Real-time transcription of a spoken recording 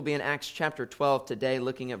We'll be in Acts chapter 12 today,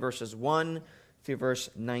 looking at verses 1 through verse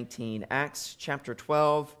 19. Acts chapter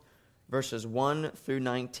 12, verses 1 through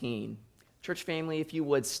 19. Church family, if you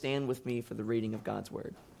would stand with me for the reading of God's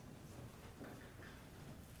word.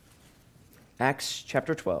 Acts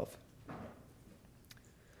chapter 12.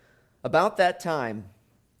 About that time,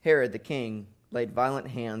 Herod the king laid violent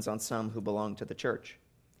hands on some who belonged to the church.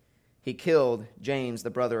 He killed James, the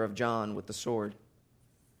brother of John, with the sword.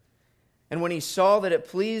 And when he saw that it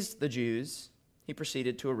pleased the Jews, he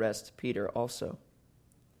proceeded to arrest Peter also.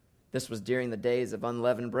 This was during the days of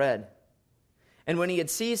unleavened bread. And when he had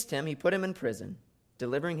seized him, he put him in prison,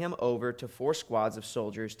 delivering him over to 4 squads of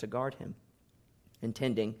soldiers to guard him,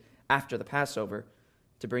 intending, after the Passover,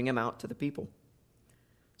 to bring him out to the people.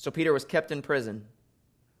 So Peter was kept in prison,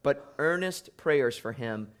 but earnest prayers for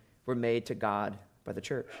him were made to God by the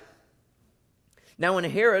church. Now when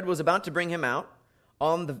Herod was about to bring him out,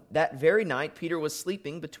 that very night Peter was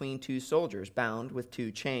sleeping between 2 soldiers, bound with 2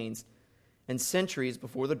 chains, and sentries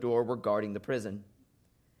before the door were guarding the prison.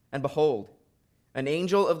 And behold, an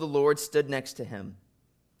angel of the Lord stood next to him,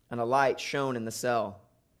 and a light shone in the cell.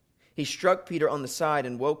 He struck Peter on the side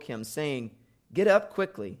and woke him, saying, "Get up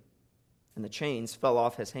quickly." And the chains fell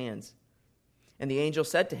off his hands. And the angel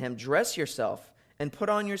said to him, "Dress yourself and put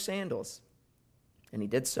on your sandals." And he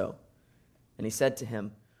did so. And he said to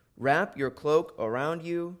him, "Wrap your cloak around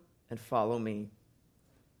you and follow me."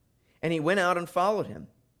 And he went out and followed him.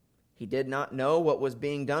 He did not know what was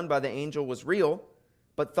being done by the angel was real,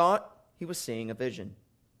 but thought he was seeing a vision.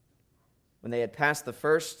 When they had passed the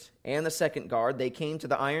first and the second guard, they came to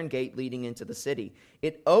the iron gate leading into the city.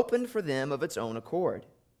 It opened for them of its own accord.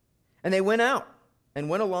 And they went out and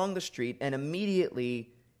went along the street, and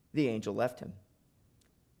immediately the angel left him.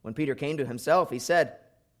 When Peter came to himself, he said,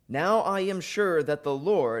 "Now I am sure that the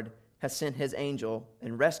Lord has sent his angel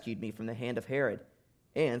and rescued me from the hand of Herod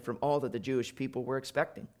and from all that the Jewish people were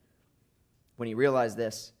expecting." When he realized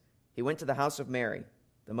this, he went to the house of Mary,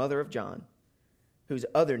 the mother of John, whose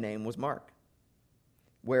other name was Mark,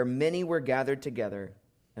 where many were gathered together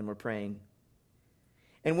and were praying.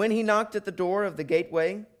 And when he knocked at the door of the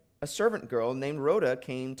gateway, a servant girl named Rhoda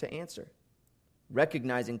came to answer.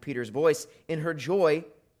 Recognizing Peter's voice, in her joy,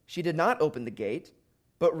 she did not open the gate,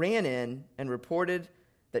 but ran in and reported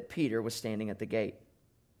that Peter was standing at the gate.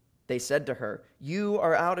 They said to her, "You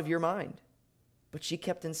are out of your mind." But she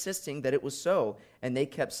kept insisting that it was so, and they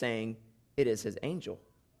kept saying, "It is his angel."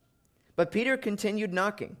 But Peter continued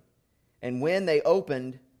knocking, and when they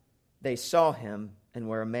opened, they saw him and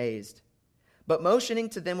were amazed. But motioning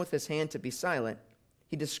to them with his hand to be silent,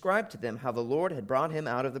 he described to them how the Lord had brought him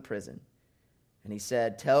out of the prison. And he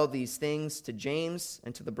said, "Tell these things to James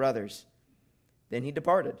and to the brothers." Then he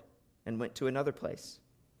departed and went to another place.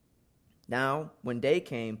 Now, when day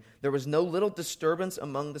came, there was no little disturbance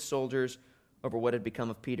among the soldiers over what had become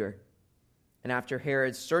of Peter. And after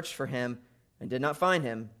Herod searched for him and did not find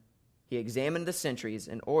him, he examined the sentries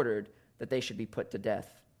and ordered that they should be put to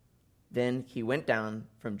death. Then he went down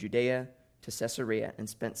from Judea to Caesarea and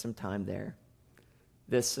spent some time there.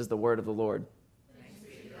 This is the word of the Lord. Thanks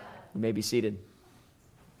be to God. You may be seated.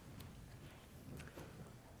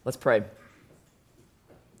 Let's pray.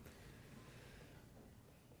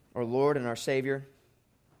 Our Lord and our Savior,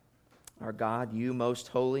 our God, you most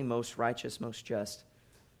holy, most righteous, most just,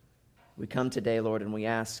 we come today, Lord, and we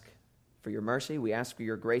ask for your mercy. We ask for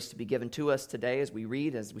your grace to be given to us today as we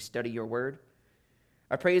read, as we study your word.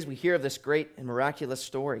 I pray as we hear of this great and miraculous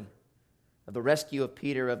story of the rescue of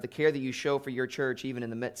Peter, of the care that you show for your church, even in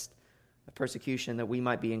the midst of persecution, that we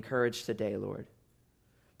might be encouraged today, Lord.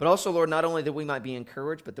 But also, Lord, not only that we might be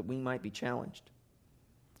encouraged, but that we might be challenged.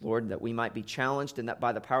 Lord, that we might be challenged and that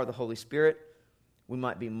by the power of the Holy Spirit, we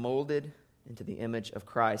might be molded into the image of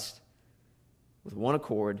Christ with one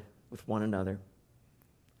accord, with one another.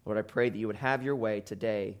 Lord, I pray that you would have your way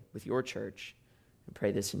today with your church. I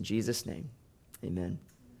pray this in Jesus' name. Amen.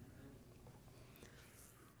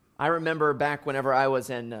 I remember back whenever I was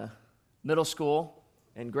in middle school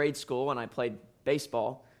and grade school and I played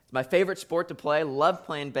baseball. It's my favorite sport to play. Love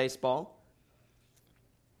playing baseball.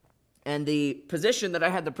 And the position that I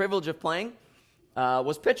had the privilege of playing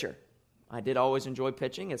was pitcher. I did always enjoy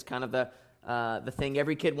pitching. It's kind of the thing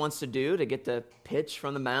every kid wants to do, to get to pitch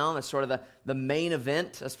from the mound. It's sort of the main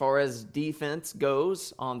event as far as defense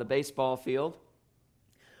goes on the baseball field.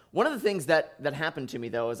 One of the things that happened to me,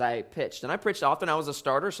 though, as I pitched, and I pitched often. I was a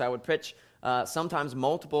starter, so I would pitch sometimes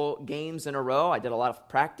multiple games in a row. I did a lot of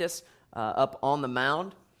practice up on the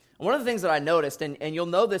mound. And one of the things that I noticed, and you'll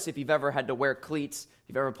know this if you've ever had to wear cleats, if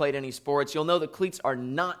you've ever played any sports, you'll know that cleats are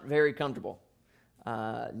not very comfortable.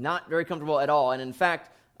 Not very comfortable at all. And in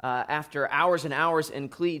fact, after hours and hours in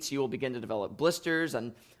cleats, you will begin to develop blisters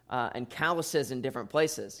and calluses in different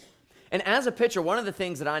places. And as a pitcher, one of the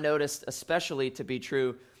things that I noticed especially to be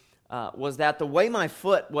true was that the way my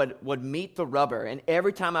foot would meet the rubber, and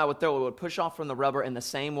every time I would throw, it would push off from the rubber in the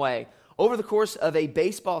same way. Over the course of a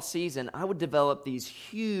baseball season, I would develop these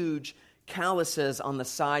huge calluses on the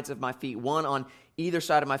sides of my feet, one on either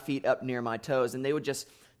side of my feet up near my toes, and they would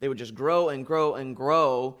just grow and grow and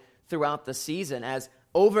grow throughout the season as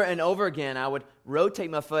over and over again I would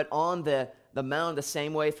rotate my foot on the mound the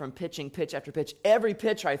same way from pitching pitch after pitch. Every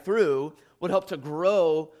pitch I threw would help to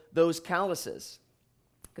grow those calluses.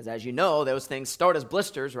 Because as you know, those things start as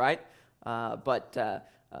blisters, right? But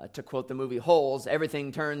to quote the movie Holes,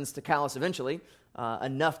 everything turns to callus eventually.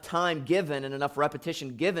 Enough time given and enough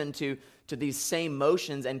repetition given to these same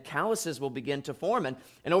motions, and calluses will begin to form.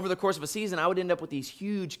 And over the course of a season, I would end up with these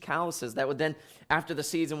huge calluses that would then, after the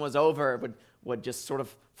season was over, would just sort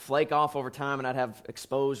of flake off over time, and I'd have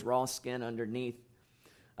exposed raw skin underneath.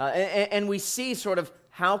 And we see sort of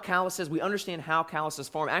how calluses, we understand how calluses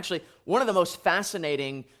form. Actually, one of the most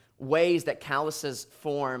fascinating ways that calluses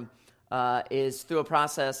form is through a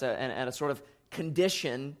process and a sort of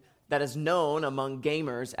condition that is known among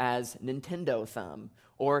gamers as Nintendo thumb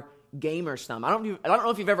or gamer's thumb. I don't know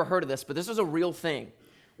if you've ever heard of this, but this is a real thing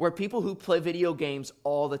where people who play video games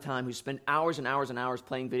all the time, who spend hours and hours and hours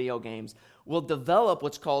playing video games, will develop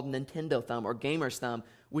what's called Nintendo thumb or gamer's thumb,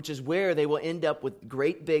 which is where they will end up with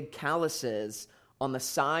great big calluses on the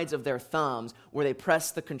sides of their thumbs where they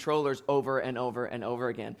press the controllers over and over and over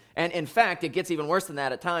again. And in fact, it gets even worse than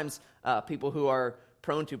that. At times, people who are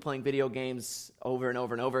prone to playing video games over and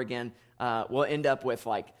over and over again will end up with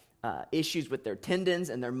issues with their tendons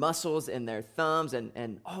and their muscles and their thumbs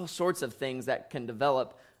and all sorts of things that can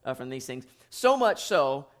develop from these things. So much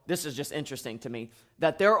so, this is just interesting to me,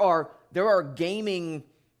 that there are gaming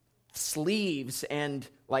sleeves and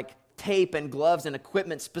tape and gloves and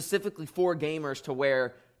equipment specifically for gamers to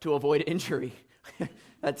wear to avoid injury.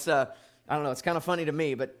 That's I don't know, it's kind of funny to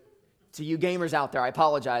me, but to you gamers out there, I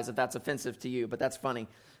apologize if that's offensive to you, but that's funny.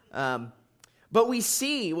 But we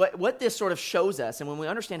see what this sort of shows us, and when we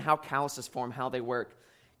understand how calluses form, how they work,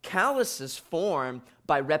 calluses form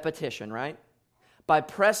by repetition, right? By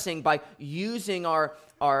pressing, by using our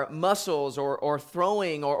muscles or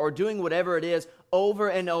throwing or doing whatever it is over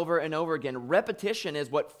and over and over again. Repetition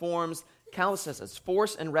is what forms calluses. It's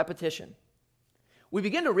force and repetition. We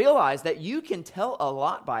begin to realize that you can tell a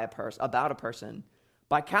lot about a person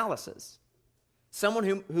by calluses. Someone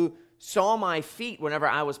who saw my feet whenever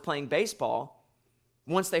I was playing baseball,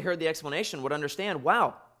 once they heard the explanation, would understand,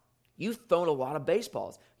 wow, you've thrown a lot of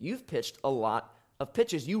baseballs. You've pitched a lot of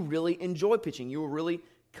pitches. You really enjoy pitching. You were really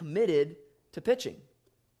committed to pitching.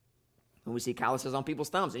 And we see calluses on people's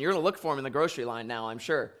thumbs, and you're going to look for them in the grocery line now, I'm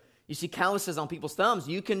sure. You see calluses on people's thumbs,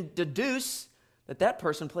 you can deduce that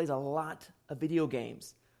person plays a lot of video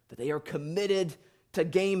games, that they are committed to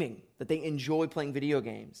gaming, that they enjoy playing video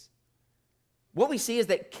games. What we see is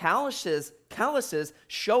that calluses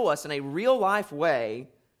show us in a real-life way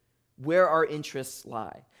where our interests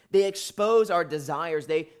lie. They expose our desires.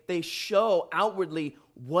 They show outwardly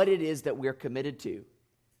what it is that we're committed to.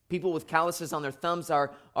 People with calluses on their thumbs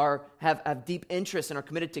have deep interests and are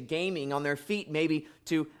committed to gaming. On their feet, maybe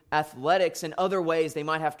to athletics. In other ways, they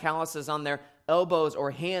might have calluses on their elbows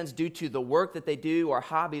or hands due to the work that they do or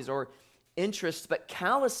hobbies or interests. But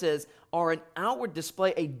calluses are an outward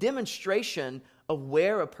display, a demonstration of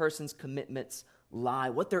where a person's commitments lie,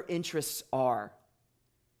 what their interests are.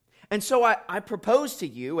 And so I propose to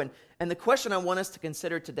you, and the question I want us to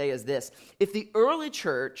consider today is this. If the early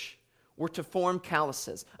church were to form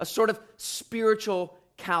calluses, a sort of spiritual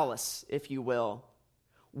callus, if you will,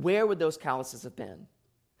 where would those calluses have been?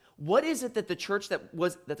 What is it that the church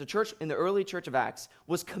in the early church of Acts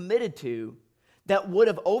was committed to that would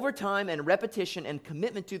have over time and repetition and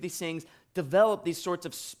commitment to these things developed these sorts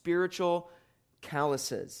of spiritual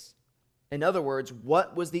calluses? In other words,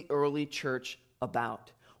 what was the early church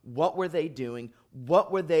about? What were they doing?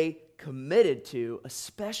 What were they committed to,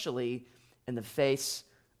 especially in the face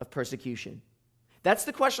of persecution? That's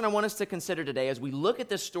the question I want us to consider today as we look at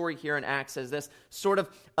this story here in Acts as this sort of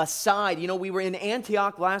aside. You know, we were in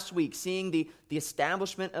Antioch last week seeing the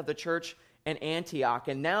establishment of the church in Antioch,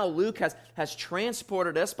 and now Luke has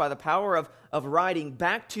transported us by the power of writing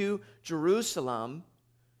back to Jerusalem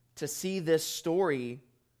to see this story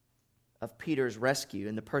of Peter's rescue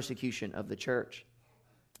and the persecution of the church.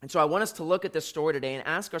 And so I want us to look at this story today and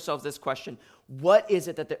ask ourselves this question: what is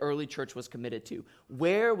it that the early church was committed to?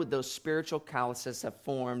 Where would those spiritual calluses have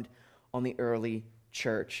formed on the early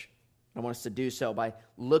church? I want us to do so by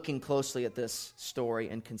looking closely at this story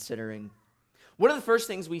and considering. One of the first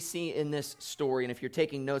things we see in this story, and if you're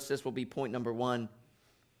taking notes, this will be point number one,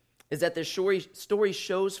 is that this story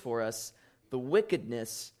shows for us the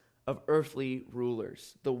wickedness of earthly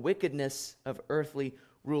rulers. The wickedness of earthly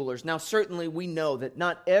rulers. Now, certainly we know that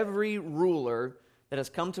not every ruler that has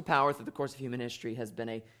come to power through the course of human history has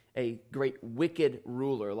been a great wicked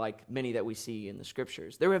ruler like many that we see in the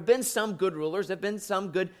Scriptures. There have been some good rulers, there have been some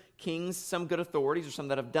good kings, some good authorities, or some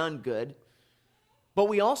that have done good. But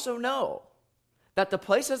we also know that the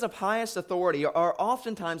places of highest authority are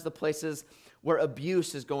oftentimes the places where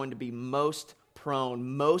abuse is going to be most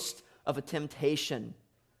prone, most of a temptation,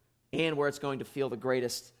 and where it's going to feel the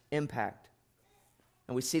greatest impact.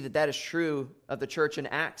 And we see that that is true of the church in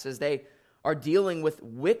Acts as they are dealing with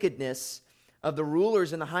wickedness of the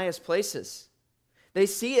rulers in the highest places. They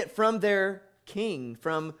see it from their king,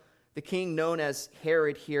 from the king known as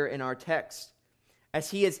Herod here in our text.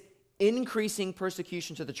 As he is increasing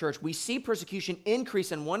persecution to the church, we see persecution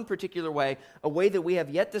increase in one particular way, a way that we have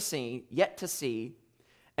yet to see,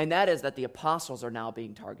 and that is that the apostles are now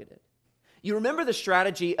being targeted. You remember the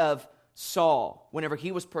strategy of Saul whenever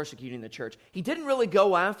he was persecuting the church. He didn't really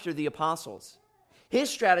go after the apostles. His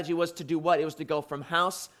strategy was to do what? It was to go from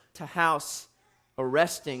house to house,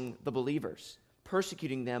 arresting the believers,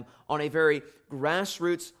 persecuting them on a very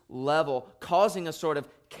grassroots level, causing a sort of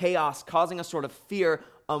chaos, causing a sort of fear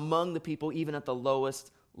among the people, even at the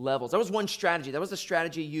lowest levels. That was one strategy. That was the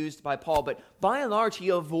strategy used by Paul. But by and large, he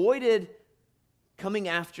avoided coming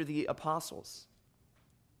after the apostles.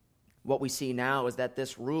 What we see now is that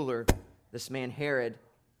this ruler, this man Herod,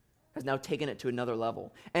 has now taken it to another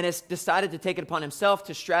level and has decided to take it upon himself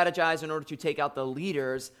to strategize in order to take out the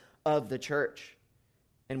leaders of the church.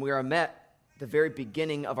 And we are met at the very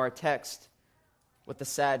beginning of our text with the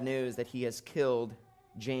sad news that he has killed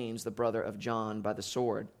James, the brother of John, by the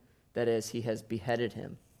sword. That is, he has beheaded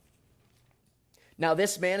him. Now,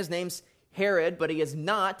 this man, his name's Herod, but he is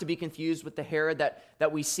not to be confused with the Herod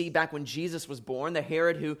that we see back when Jesus was born, the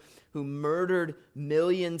Herod who murdered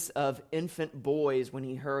millions of infant boys when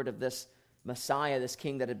he heard of this Messiah, this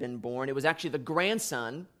king that had been born. It was actually the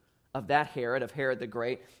grandson of that Herod, of Herod the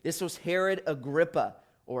Great. This was Herod Agrippa,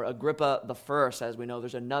 or Agrippa the First. As we know,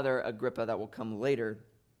 there's another Agrippa that will come later.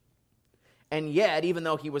 And yet, even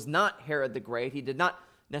though he was not Herod the Great, he did not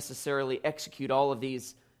necessarily execute all of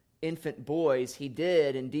these infant boys. He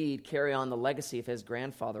did indeed carry on the legacy of his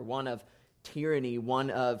grandfather, one of tyranny,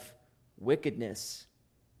 one of wickedness,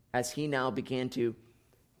 as he now began to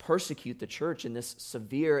persecute the church in this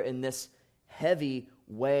severe, in this heavy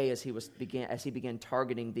way as he began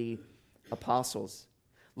targeting the apostles.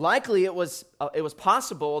 Likely it was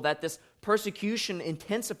possible that this persecution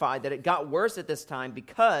intensified, that it got worse at this time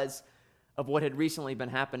because of what had recently been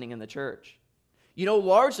happening in the church. You know,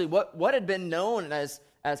 largely what had been known as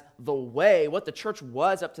the way, what the church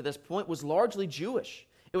was up to this point, was largely Jewish.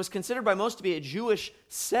 It was considered by most to be a Jewish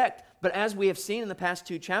sect, but as we have seen in the past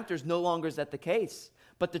 2 chapters, no longer is that the case.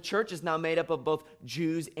 But the church is now made up of both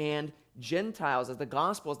Jews and Gentiles, as the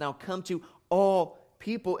gospel has now come to all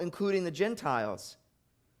people, including the Gentiles.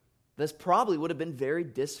 This probably would have been very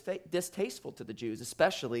distasteful to the Jews,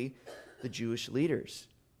 especially the Jewish leaders.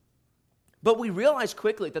 But we realize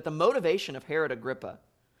quickly that the motivation of Herod Agrippa,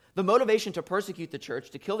 the motivation to persecute the church,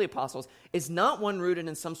 to kill the apostles, is not one rooted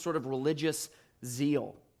in some sort of religious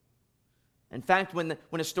zeal. In fact, when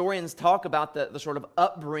historians talk about the sort of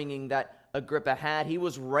upbringing that Agrippa had, he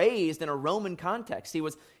was raised in a Roman context. He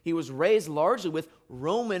was raised largely with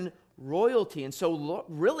Roman royalty. And so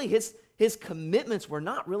really his commitments were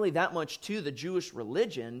not really that much to the Jewish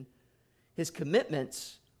religion. His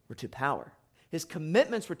commitments were to power. His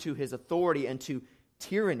commitments were to his authority and to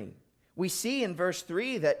tyranny. We see in verse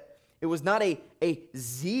 3 that it was not a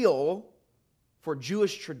zeal for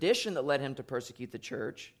Jewish tradition that led him to persecute the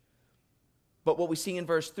church. But what we see in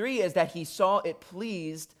verse 3 is that he saw it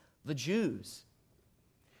pleased the Jews.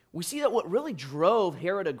 We see that what really drove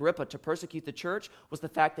Herod Agrippa to persecute the church was the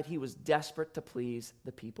fact that he was desperate to please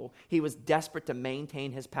the people. He was desperate to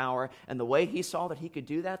maintain his power. And the way he saw that he could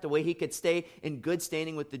do that, the way he could stay in good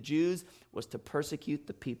standing with the Jews, was to persecute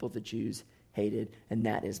the people the Jews hated, and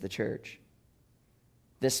that is the church.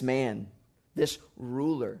 This man, this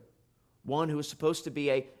ruler, one who was supposed to be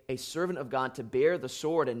a servant of God to bear the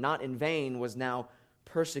sword and not in vain, was now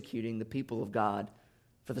persecuting the people of God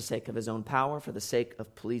for the sake of his own power, for the sake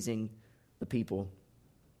of pleasing the people.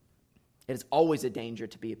 It is always a danger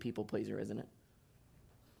to be a people pleaser, isn't it?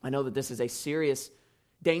 I know that this is a serious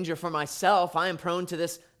danger for myself. I am prone to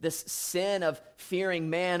this sin of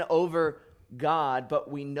fearing man over God,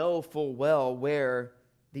 but we know full well where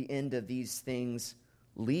the end of these things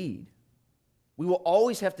lead? We will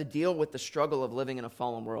always have to deal with the struggle of living in a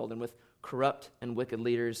fallen world and with corrupt and wicked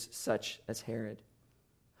leaders such as Herod.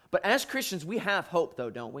 But as Christians, we have hope, though,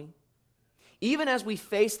 don't we? Even as we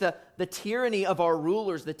face the tyranny of our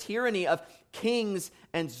rulers, the tyranny of kings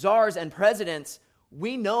and czars and presidents,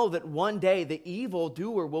 we know that one day the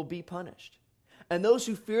evildoer will be punished. And those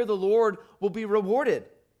who fear the Lord will be rewarded.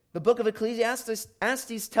 The book of Ecclesiastes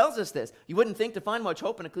tells us this. You wouldn't think to find much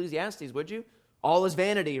hope in Ecclesiastes, would you? All is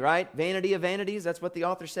vanity, right? Vanity of vanities, that's what the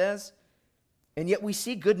author says. And yet we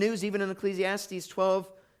see good news even in Ecclesiastes 12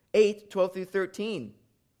 through 13,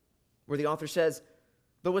 where the author says,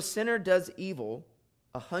 though a sinner does evil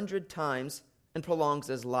 100 times and prolongs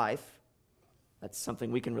his life, that's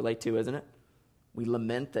something we can relate to, isn't it? We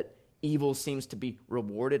lament that evil seems to be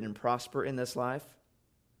rewarded and prosper in this life.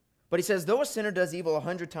 But he says, though a sinner does evil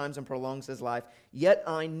 100 times and prolongs his life, yet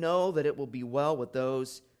I know that it will be well with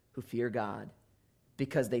those who fear God,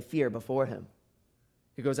 because they fear before him.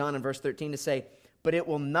 He goes on in verse 13 to say, but it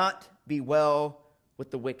will not be well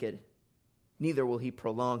with the wicked, neither will he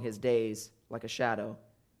prolong his days like a shadow,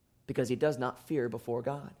 because he does not fear before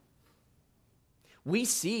God. We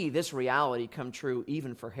see this reality come true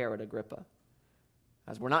even for Herod Agrippa.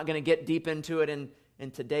 As we're not going to get deep into it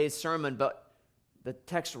in today's sermon, but the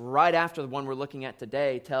text right after the one we're looking at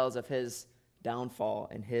today tells of his downfall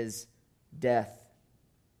and his death.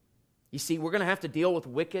 You see, we're going to have to deal with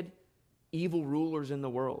wicked, evil rulers in the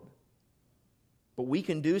world. But we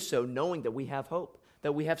can do so knowing that we have hope,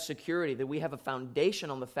 that we have security, that we have a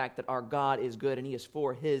foundation on the fact that our God is good and he is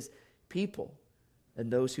for his people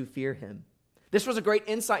and those who fear him. This was a great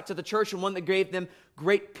insight to the church and one that gave them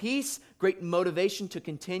great peace, great motivation to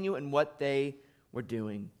continue in what they were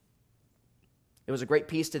doing. It was a great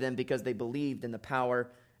peace to them because they believed in the power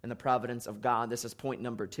and the providence of God. This is point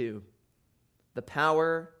number 2. The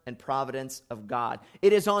power and providence of God.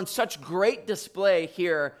 It is on such great display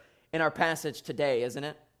here in our passage today, isn't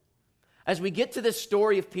it? As we get to this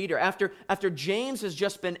story of Peter, after James has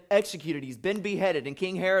just been executed, he's been beheaded, and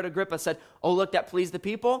King Herod Agrippa said, oh, look, that pleased the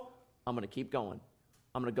people. I'm going to keep going.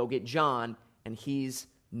 I'm going to go get John, and he's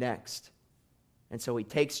next. And so he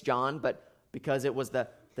takes John, but because it was the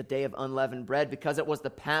day of unleavened bread, because it was the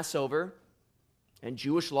Passover, and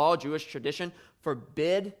Jewish law, Jewish tradition,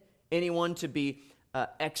 forbid anyone to be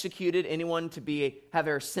executed, anyone to have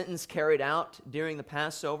their sentence carried out during the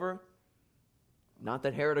Passover. Not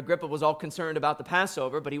that Herod Agrippa was all concerned about the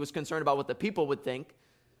Passover, but he was concerned about what the people would think.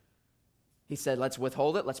 He said, let's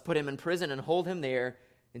withhold it, let's put him in prison and hold him there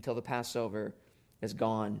until the Passover is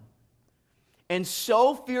gone. And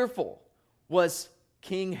so fearful was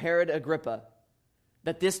King Herod Agrippa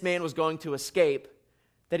that this man was going to escape,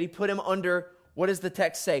 that he put him under, what does the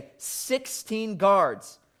text say? 16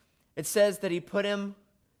 guards. It says that he put him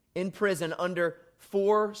in prison under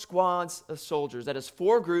 4 squads of soldiers. That is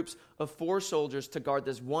 4 groups of 4 soldiers to guard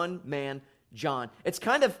this one man, John. It's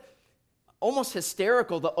kind of almost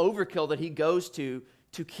hysterical, the overkill that he goes to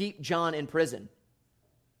keep John in prison.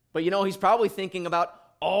 But he's probably thinking about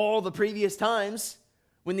all the previous times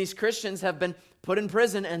when these Christians have been put in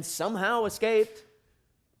prison and somehow escaped.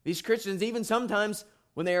 These Christians, even sometimes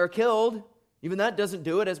when they are killed, even that doesn't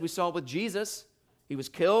do it, as we saw with Jesus. He was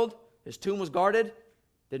killed, his tomb was guarded,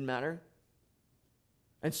 didn't matter.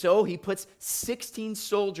 And so he puts 16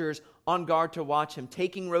 soldiers on guard to watch him,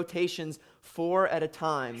 taking rotations 4 at a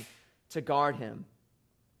time to guard him.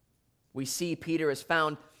 We see Peter is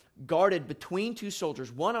found guarded between 2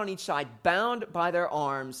 soldiers, one on each side, bound by their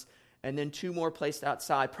arms, and then 2 more placed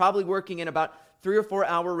outside, probably working in about 3 or 4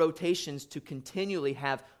 hour rotations to continually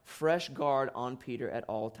have fresh guard on Peter at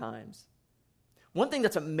all times. One thing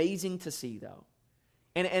that's amazing to see, though,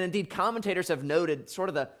 and indeed commentators have noted sort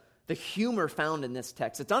of the humor found in this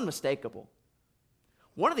text. It's unmistakable.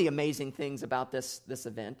 One of the amazing things about this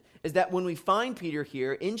event is that when we find Peter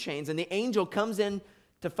here in chains and the angel comes in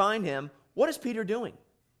to find him, what is Peter doing?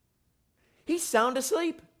 He's sound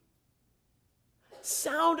asleep.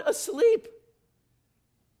 Sound asleep.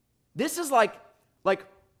 This is like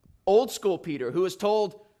old school Peter, who is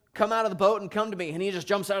told, come out of the boat and come to me, and he just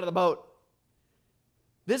jumps out of the boat.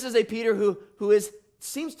 This is a Peter who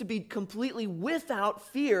seems to be completely without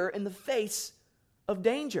fear in the face of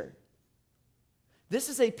danger. This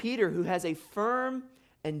is a Peter who has a firm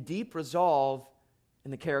and deep resolve in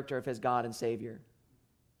the character of his God and Savior.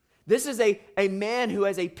 This is a man who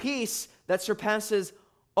has a peace that surpasses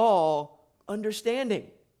all understanding.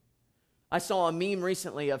 I saw a meme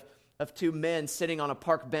recently of 2 men sitting on a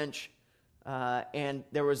park bench and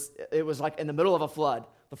it was like in the middle of a flood.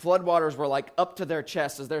 The floodwaters were like up to their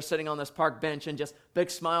chests as they're sitting on this park bench and just big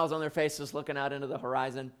smiles on their faces looking out into the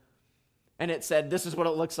horizon. And it said, this is what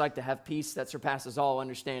it looks like to have peace that surpasses all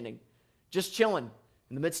understanding. Just chilling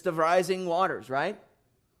in the midst of rising waters, right?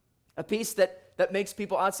 A peace that makes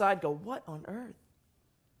people outside go, what on earth?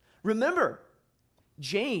 Remember,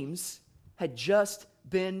 James had just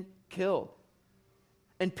been killed.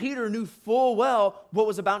 And Peter knew full well what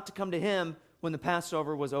was about to come to him when the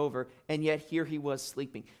Passover was over, and yet here he was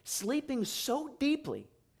sleeping so deeply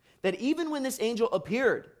that even when this angel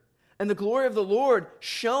appeared and the glory of the Lord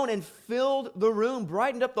shone and filled the room,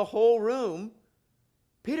 brightened up the whole room,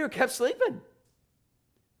 Peter kept sleeping.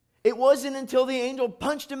 It wasn't until the angel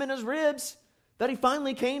punched him in his ribs that he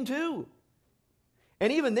finally came to.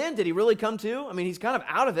 And even then, did he really come to? I mean, he's kind of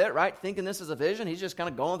out of it, right? Thinking this is a vision. He's just kind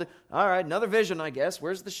of going, all right, another vision, I guess.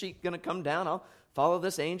 Where's the sheet going to come down? I'll follow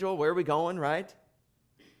this angel. Where are we going, right?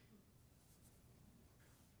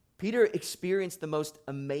 Peter experienced the most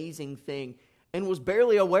amazing thing and was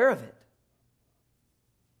barely aware of it.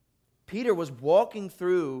 Peter was walking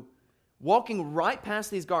right past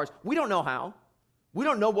these guards. We don't know how. We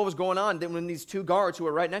don't know what was going on. Then when these two guards who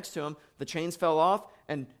were right next to him, the chains fell off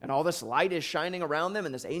and all this light is shining around them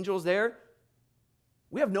and this angel's there.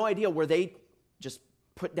 We have no idea, were they just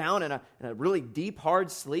put down in a really deep,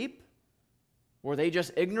 hard sleep? Were they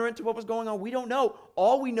just ignorant to what was going on? We don't know.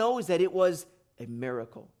 All we know is that it was a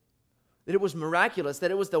miracle, that it was miraculous,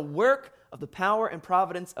 that it was the work of the power and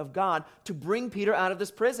providence of God to bring Peter out of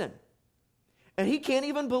this prison. And he can't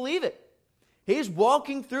even believe it. He's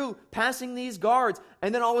walking through, passing these guards,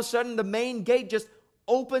 and then all of a sudden the main gate just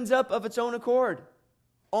opens up of its own accord.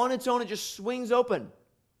 On its own, it just swings open.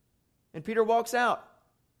 And Peter walks out.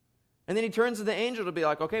 And then he turns to the angel to be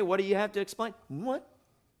like, okay, what do you have to explain? What?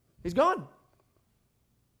 He's gone.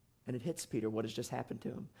 And it hits Peter what has just happened to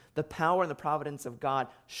him. The power and the providence of God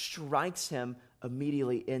strikes him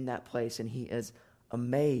immediately in that place, and he is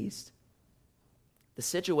amazed. The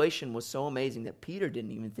situation was so amazing that Peter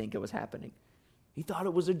didn't even think it was happening. He thought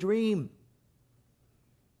it was a dream.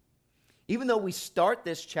 Even though we start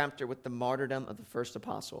this chapter with the martyrdom of the first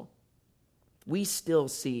apostle, we still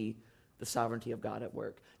see the sovereignty of God at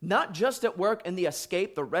work. Not just at work in the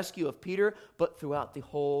escape, the rescue of Peter, but throughout the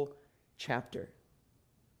whole chapter.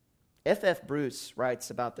 F.F. Bruce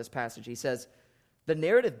writes about this passage. He says, the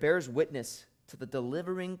narrative bears witness to the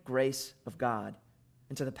delivering grace of God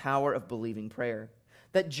and to the power of believing prayer.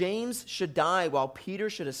 That James should die while Peter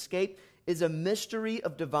should escape is a mystery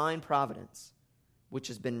of divine providence, which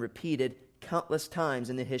has been repeated countless times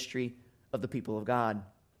in the history of the people of God.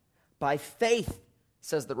 By faith,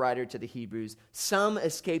 says the writer to the Hebrews, some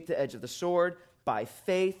escaped the edge of the sword. By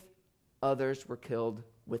faith, others were killed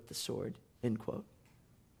with the sword. End quote.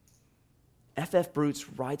 F.F. Bruce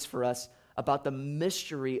writes for us about the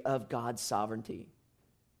mystery of God's sovereignty.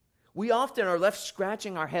 We often are left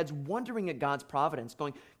scratching our heads, wondering at God's providence,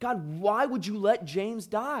 going, God, why would you let James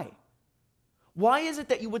die? Why is it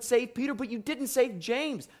that you would save Peter, but you didn't save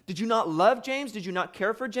James? Did you not love James? Did you not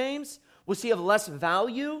care for James? Was he of less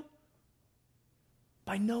value?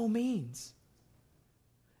 By no means.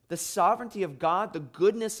 The sovereignty of God, the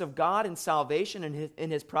goodness of God in salvation and in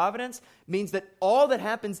his providence means that all that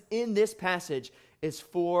happens in this passage is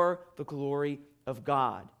for the glory of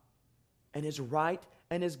God and is right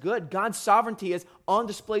and is good. God's sovereignty is on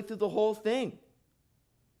display through the whole thing.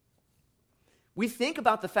 We think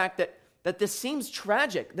about the fact that this seems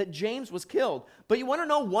tragic, that James was killed. But you want to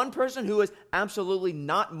know one person who is absolutely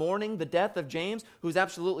not mourning the death of James, who is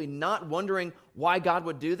absolutely not wondering why God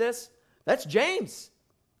would do this? That's James.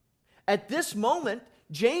 At this moment,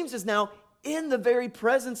 James is now in the very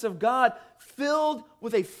presence of God, filled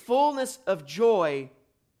with a fullness of joy,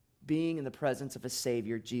 being in the presence of his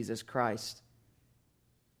Savior, Jesus Christ.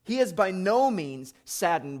 He is by no means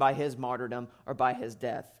saddened by his martyrdom or by his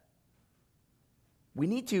death. We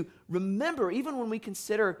need to remember, even when we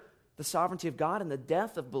consider the sovereignty of God and the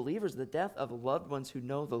death of believers, the death of loved ones who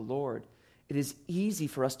know the Lord, it is easy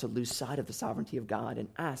for us to lose sight of the sovereignty of God and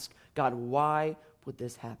ask, God, why would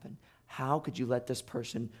this happen? How could you let this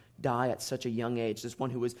person die at such a young age? This one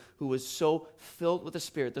who was so filled with the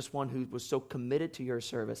Spirit, this one who was so committed to your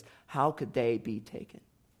service, how could they be taken?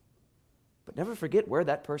 But never forget where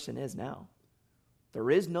that person is now.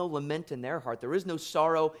 There is no lament in their heart. There is no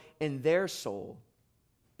sorrow in their soul,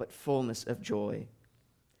 but fullness of joy.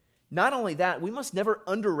 Not only that, we must never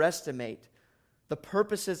underestimate the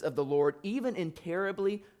purposes of the Lord, even in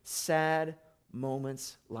terribly sad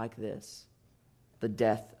moments like this, the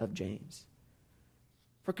death of James.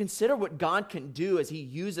 For consider what God can do as he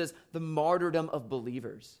uses the martyrdom of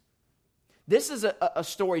believers. This is a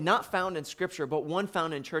story not found in Scripture, but one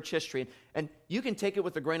found in church history. And you can take it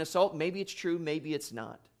with a grain of salt. Maybe it's true, maybe it's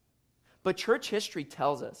not. But church history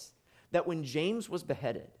tells us that when James was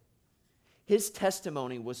beheaded, his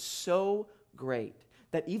testimony was so great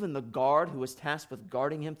that even the guard who was tasked with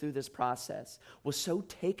guarding him through this process was so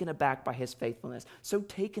taken aback by his faithfulness, so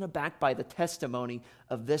taken aback by the testimony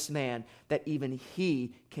of this man, that even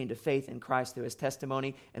he came to faith in Christ through his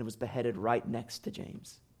testimony and was beheaded right next to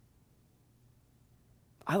James.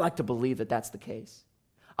 I like to believe that that's the case.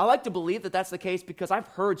 I like to believe that that's the case because I've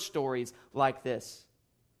heard stories like this.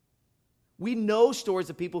 We know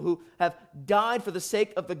stories of people who have died for the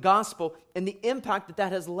sake of the gospel and the impact that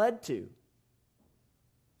that has led to.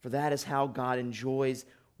 For that is how God enjoys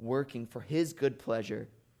working for his good pleasure,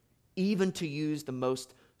 even to use the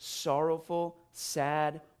most sorrowful,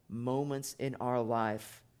 sad moments in our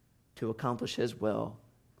life to accomplish his will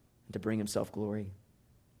and to bring himself glory.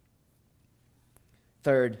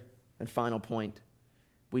 Third and final point,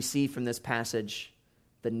 we see from this passage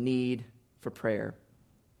the need for prayer.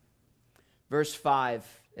 Verse 5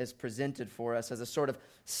 is presented for us as a sort of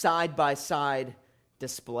side-by-side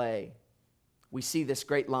display. We see this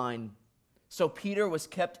great line. So Peter was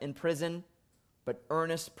kept in prison, but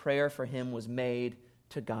earnest prayer for him was made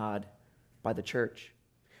to God by the church.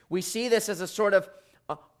 We see this as a sort of,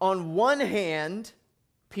 on one hand,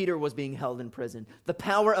 Peter was being held in prison. The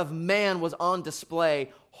power of man was on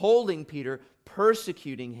display, holding Peter,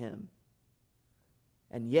 persecuting him.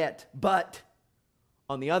 But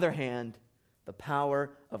on the other hand, the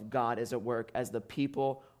power of God is at work as the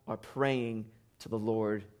people are praying to the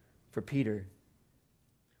Lord for Peter.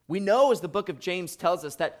 We know, as the book of James tells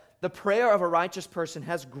us, that the prayer of a righteous person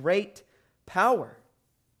has great power.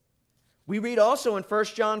 We read also in 1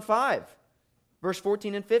 John 5, verse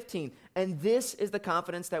 14 and 15, and this is the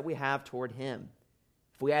confidence that we have toward him.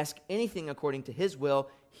 If we ask anything according to his will,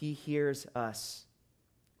 he hears us.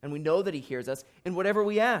 And we know that he hears us in whatever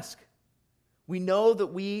we ask. We know that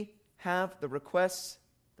we have the requests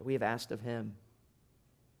that we have asked of him.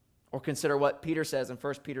 Or consider what Peter says in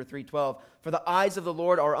 1 Peter 3:12. For the eyes of the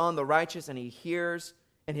Lord are on the righteous, and he hears,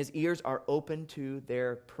 and his ears are open to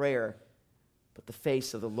their prayer. But the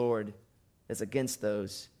face of the Lord is against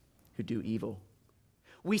those who do evil.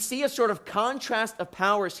 We see a sort of contrast of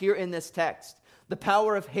powers here in this text. The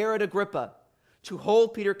power of Herod Agrippa to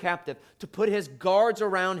hold Peter captive, to put his guards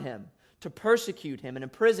around him, to persecute him and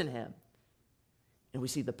imprison him. And we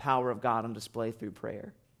see the power of God on display through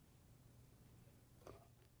prayer.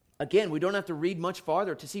 Again, we don't have to read much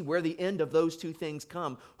farther to see where the end of those two things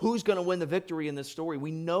come. Who's going to win the victory in this story?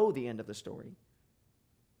 We know the end of the story.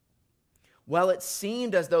 Well, it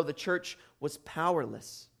seemed as though the church was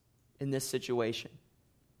powerless in this situation.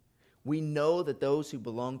 We know that those who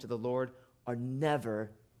belong to the Lord are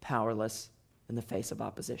never powerless in the face of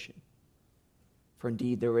opposition. For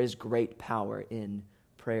indeed, there is great power in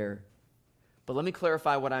prayer. But let me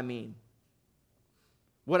clarify what I mean.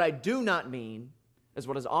 What I do not mean is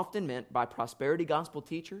what is often meant by prosperity gospel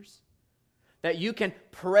teachers, that you can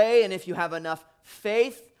pray, and if you have enough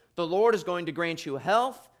faith, the Lord is going to grant you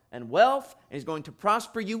health and wealth, and he's going to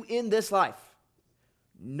prosper you in this life.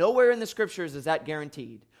 Nowhere in the Scriptures is that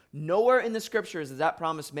guaranteed. Nowhere in the Scriptures is that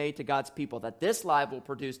promise made to God's people, that this life will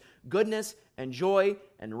produce goodness and joy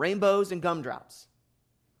and rainbows and gumdrops.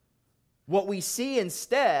 What we see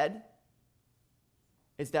instead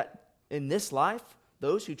is that in this life,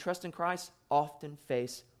 those who trust in Christ often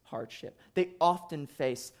face hardship. They often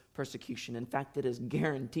face persecution. In fact, it is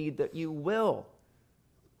guaranteed that you will.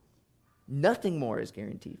 Nothing more is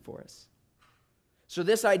guaranteed for us. So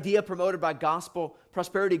this idea promoted by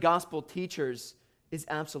prosperity gospel teachers is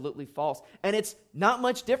absolutely false. And it's not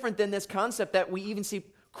much different than this concept that we even see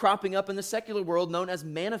cropping up in the secular world known as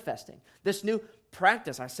manifesting. This new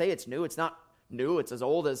practice, I say it's new, it's not new, it's as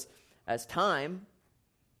old as time,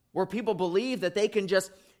 where people believe that they can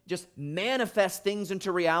just manifest things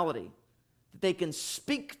into reality, that they can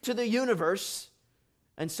speak to the universe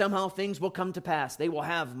and somehow things will come to pass. They will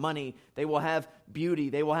have money, they will have beauty,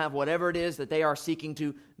 they will have whatever it is that they are seeking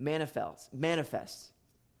to manifest.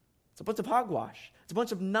 It's a bunch of hogwash. It's a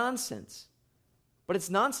bunch of nonsense. But it's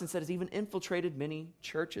nonsense that has even infiltrated many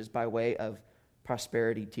churches by way of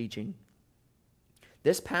prosperity teaching.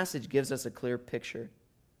 This passage gives us a clear picture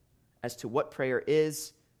as to what prayer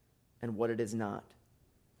is and what it is not.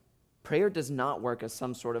 Prayer does not work as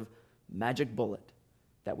some sort of magic bullet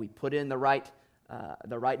that we put in the right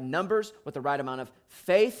numbers with the right amount of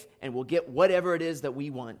faith and we'll get whatever it is that we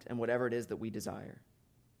want and whatever it is that we desire.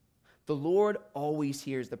 The Lord always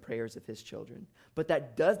hears the prayers of his children, but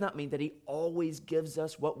that does not mean that he always gives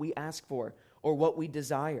us what we ask for or what we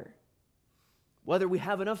desire. whether we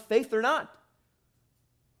have enough faith or not.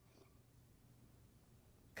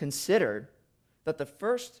 Consider that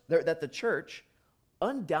the church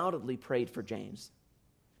undoubtedly prayed for James.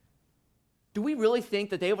 Do we really think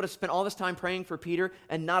that they would have spent all this time praying for Peter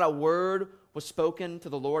and not a word was spoken to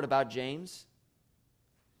the Lord about James?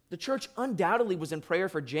 The church undoubtedly was in prayer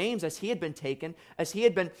for James as he had been taken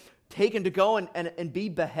to go and be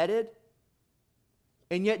beheaded.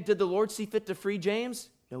 And yet, did the Lord see fit to free James?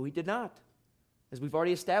 No, he did not. As we've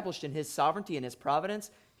already established, in his sovereignty and his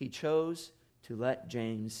providence, he chose to let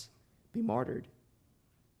James be martyred.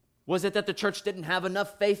 Was it that the church didn't have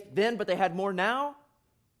enough faith then, but they had more now?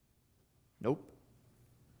 Nope.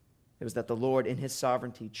 It was that the Lord, in his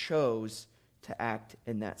sovereignty, chose to act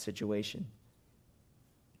in that situation.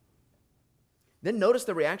 Then notice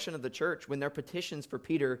the reaction of the church when their petitions for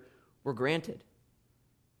Peter were granted.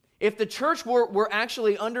 If the church were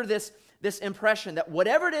actually under this impression that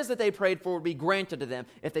whatever it is that they prayed for would be granted to them,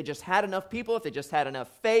 if they just had enough people, if they just had enough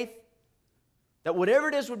faith, that whatever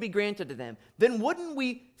it is would be granted to them, then wouldn't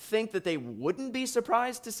we think that they wouldn't be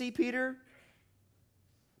surprised to see Peter?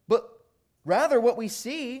 But rather what we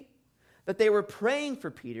see, that they were praying for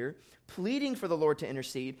Peter, pleading for the Lord to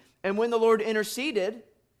intercede, and when the Lord interceded,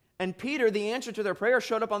 and Peter, the answer to their prayer,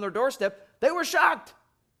 showed up on their doorstep, they were shocked.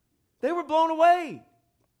 They were blown away.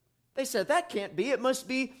 They said, that can't be. It must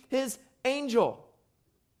be his angel.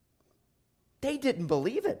 They didn't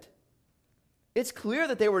believe it. It's clear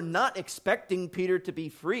that they were not expecting Peter to be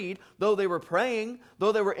freed, though they were praying,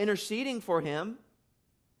 though they were interceding for him.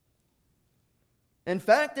 In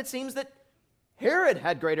fact, it seems that Herod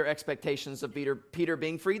had greater expectations of Peter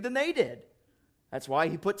being freed than they did. That's why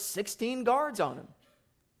he put 16 guards on him.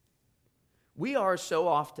 We are so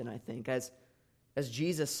often, I think, as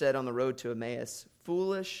Jesus said on the road to Emmaus,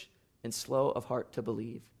 foolish and slow of heart to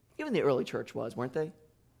believe. Even the early church was, weren't they?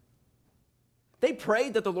 They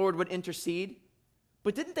prayed that the Lord would intercede,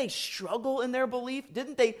 but didn't they struggle in their belief?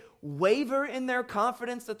 Didn't they waver in their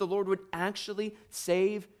confidence that the Lord would actually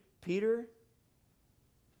save Peter?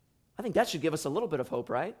 I think that should give us a little bit of hope,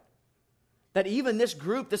 right? That even this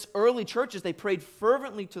group, this early church, as they prayed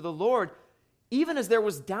fervently to the Lord, even as there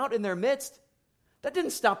was doubt in their midst, that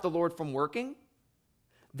didn't stop the Lord from working.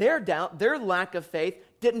 Their doubt, their lack of faith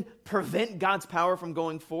didn't prevent God's power from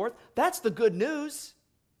going forth. That's the good news.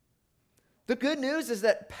 The good news is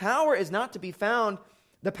that the power to be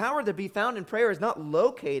found in prayer is not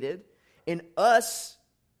located in us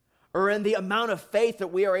or in the amount of faith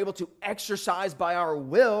that we are able to exercise by our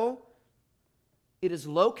will. It is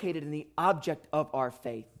located in the object of our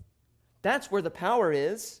faith. That's where the power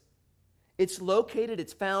is.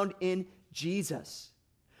 It's found in Jesus.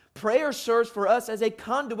 Prayer serves for us as a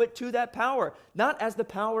conduit to that power, not as the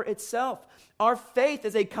power itself. Our faith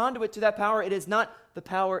is a conduit to that power. It is not the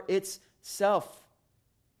power itself,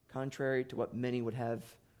 contrary to what many would have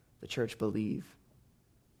the church believe.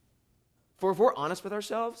 For if we're honest with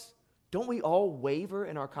ourselves, don't we all waver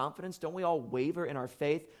in our confidence? Don't we all waver in our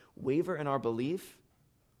faith, waver in our belief?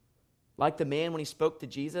 Like the man when he spoke to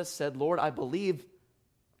Jesus said, Lord, I believe,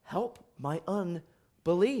 help my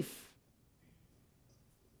unbelief.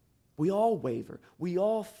 We all waver. We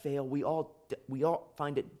all fail. We all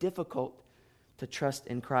find it difficult to trust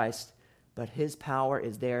in Christ, but his power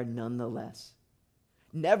is there nonetheless.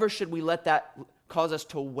 Never should we let that cause us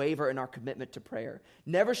to waver in our commitment to prayer.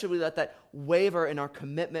 Never should we let that waver in our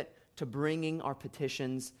commitment to bringing our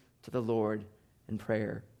petitions to the Lord in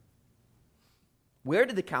prayer. Where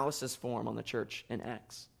did the calluses form on the church in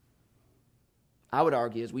Acts? I would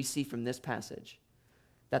argue, as we see from this passage,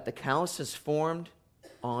 that the calluses formed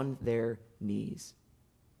on their knees.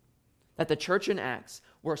 That the church in Acts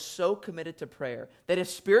were so committed to prayer that if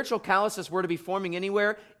spiritual calluses were to be forming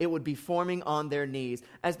anywhere, it would be forming on their knees.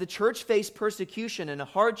 As the church faced persecution and a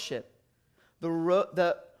hardship, the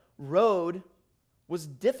road was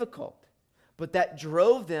difficult, but that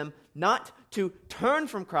drove them not to turn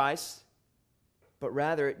from Christ, but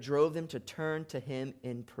rather it drove them to turn to him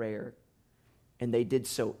in prayer. And they did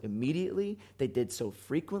so immediately, they did so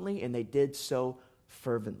frequently, and they did so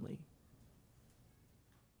fervently.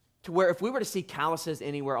 To where if we were to see calluses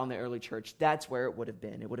anywhere on the early church, that's where it would have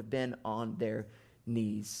been. It would have been on their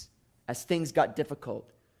knees. As things got difficult,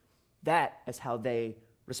 that is how they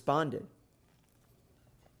responded.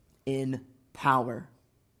 In power,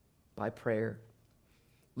 by prayer.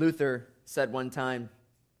 Luther said one time,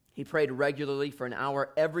 he prayed regularly for an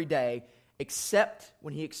hour every day, except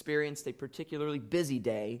when he experienced a particularly busy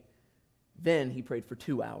day. Then he prayed for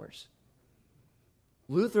 2 hours.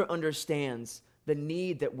 Luther understands the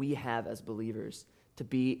need that we have as believers to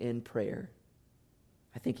be in prayer.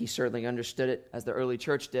 I think he certainly understood it, as the early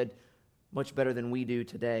church did, much better than we do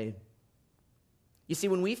today. You see,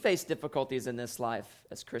 when we face difficulties in this life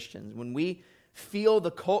as Christians, when we feel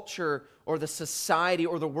the culture or the society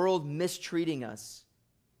or the world mistreating us,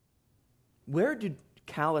 where do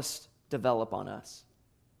callous develop on us?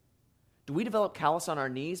 Do we develop callous on our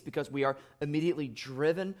knees because we are immediately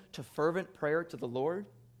driven to fervent prayer to the Lord?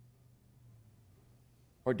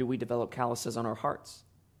 Or do we develop calluses on our hearts,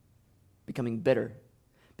 becoming bitter,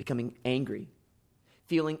 becoming angry,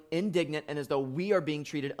 feeling indignant and as though we are being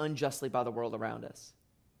treated unjustly by the world around us?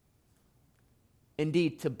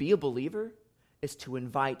 Indeed, to be a believer is to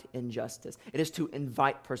invite injustice. It is to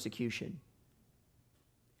invite persecution.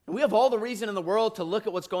 And we have all the reason in the world to look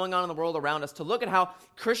at what's going on in the world around us, to look at how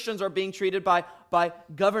Christians are being treated by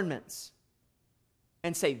governments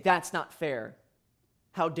and say, that's not fair.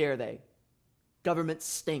 How dare they? Governments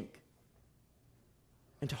stink.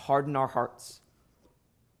 And to harden our hearts,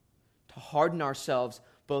 to harden ourselves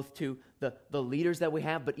both to the leaders that we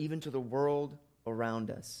have, but even to the world around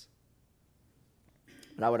us.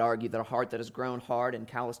 But I would argue that a heart that has grown hard and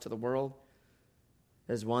callous to the world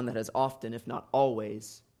is one that has often, if not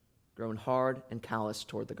always, grown hard and callous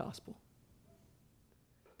toward the gospel.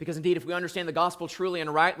 Because indeed, if we understand the gospel truly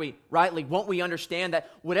and rightly, won't we understand that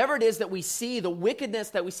whatever it is that we see, the wickedness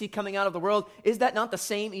that we see coming out of the world, is that not the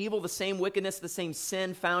same evil, the same wickedness, the same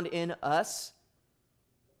sin found in us?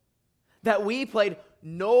 That we played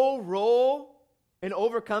no role in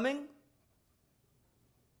overcoming?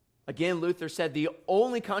 Again, Luther said, the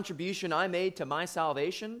only contribution I made to my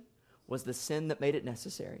salvation was the sin that made it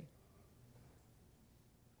necessary.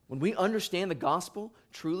 When we understand the gospel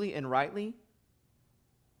truly and rightly,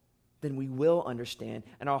 then we will understand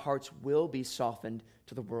and our hearts will be softened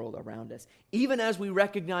to the world around us. Even as we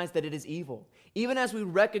recognize that it is evil, even as we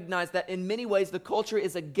recognize that in many ways the culture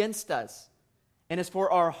is against us and is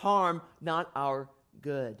for our harm, not our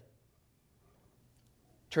good.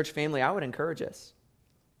 Church family, I would encourage us,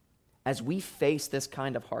 as we face this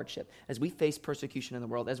kind of hardship, as we face persecution in the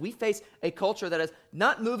world, as we face a culture that is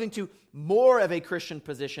not moving to more of a Christian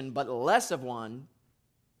position, but less of one,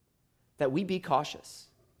 that we be cautious.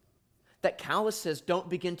 That calluses don't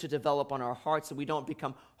begin to develop on our hearts, that we don't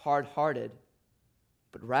become hard-hearted,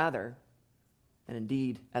 but rather, and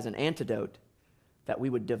indeed as an antidote, that we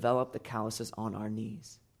would develop the calluses on our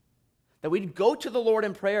knees. That we'd go to the Lord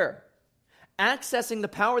in prayer, accessing the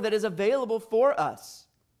power that is available for us.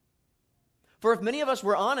 For if many of us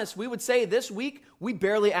were honest, we would say this week we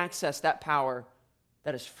barely access that power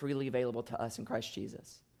that is freely available to us in Christ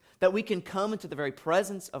Jesus. That we can come into the very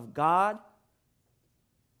presence of God,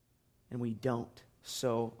 and we don't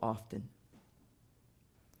so often.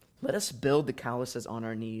 Let us build the calluses on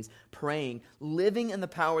our knees, praying, living in the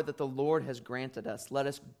power that the Lord has granted us. Let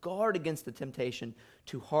us guard against the temptation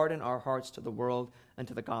to harden our hearts to the world and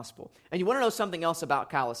to the gospel. And you want to know something else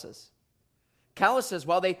about calluses? Calluses,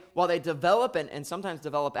 while they develop and sometimes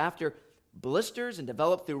develop after blisters and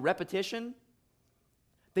develop through repetition,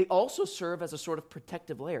 they also serve as a sort of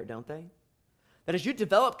protective layer, don't they? That as you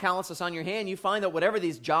develop calluses on your hand, you find that whatever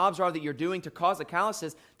these jobs are that you're doing to cause the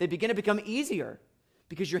calluses, they begin to become easier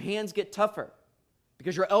because your hands get tougher,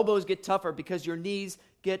 because your elbows get tougher, because your knees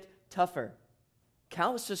get tougher.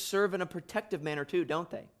 Calluses serve in a protective manner too, don't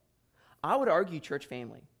they? I would argue, church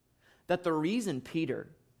family, that the reason Peter,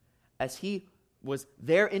 as he was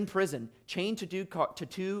there in prison, chained to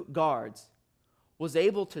two guards, was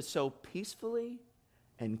able to so peacefully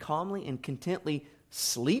and calmly and contently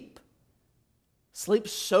sleep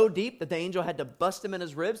so deep that the angel had to bust him in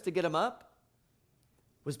his ribs to get him up,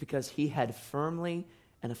 was because he had firmly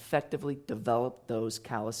and effectively developed those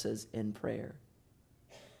calluses in prayer.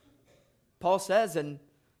 Paul says in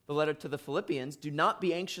the letter to the Philippians, do not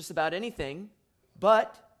be anxious about anything,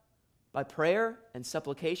 but by prayer and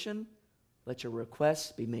supplication, let your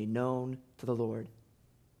requests be made known to the Lord.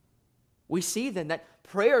 We see then that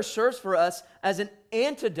prayer serves for us as an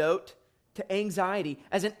antidote to anxiety,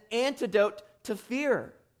 as an antidote to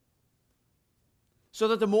fear. So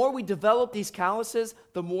that the more we develop these calluses,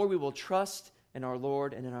 the more we will trust in our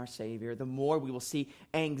Lord and in our Savior. The more we will see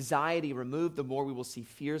anxiety removed, the more we will see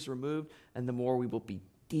fears removed, and the more we will be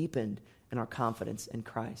deepened in our confidence in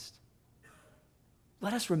Christ.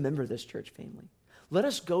 Let us remember this, church family. Let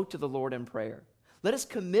us go to the Lord in prayer. Let us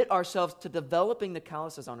commit ourselves to developing the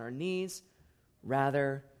calluses on our knees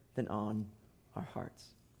rather than on our hearts.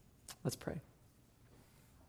 Let's pray.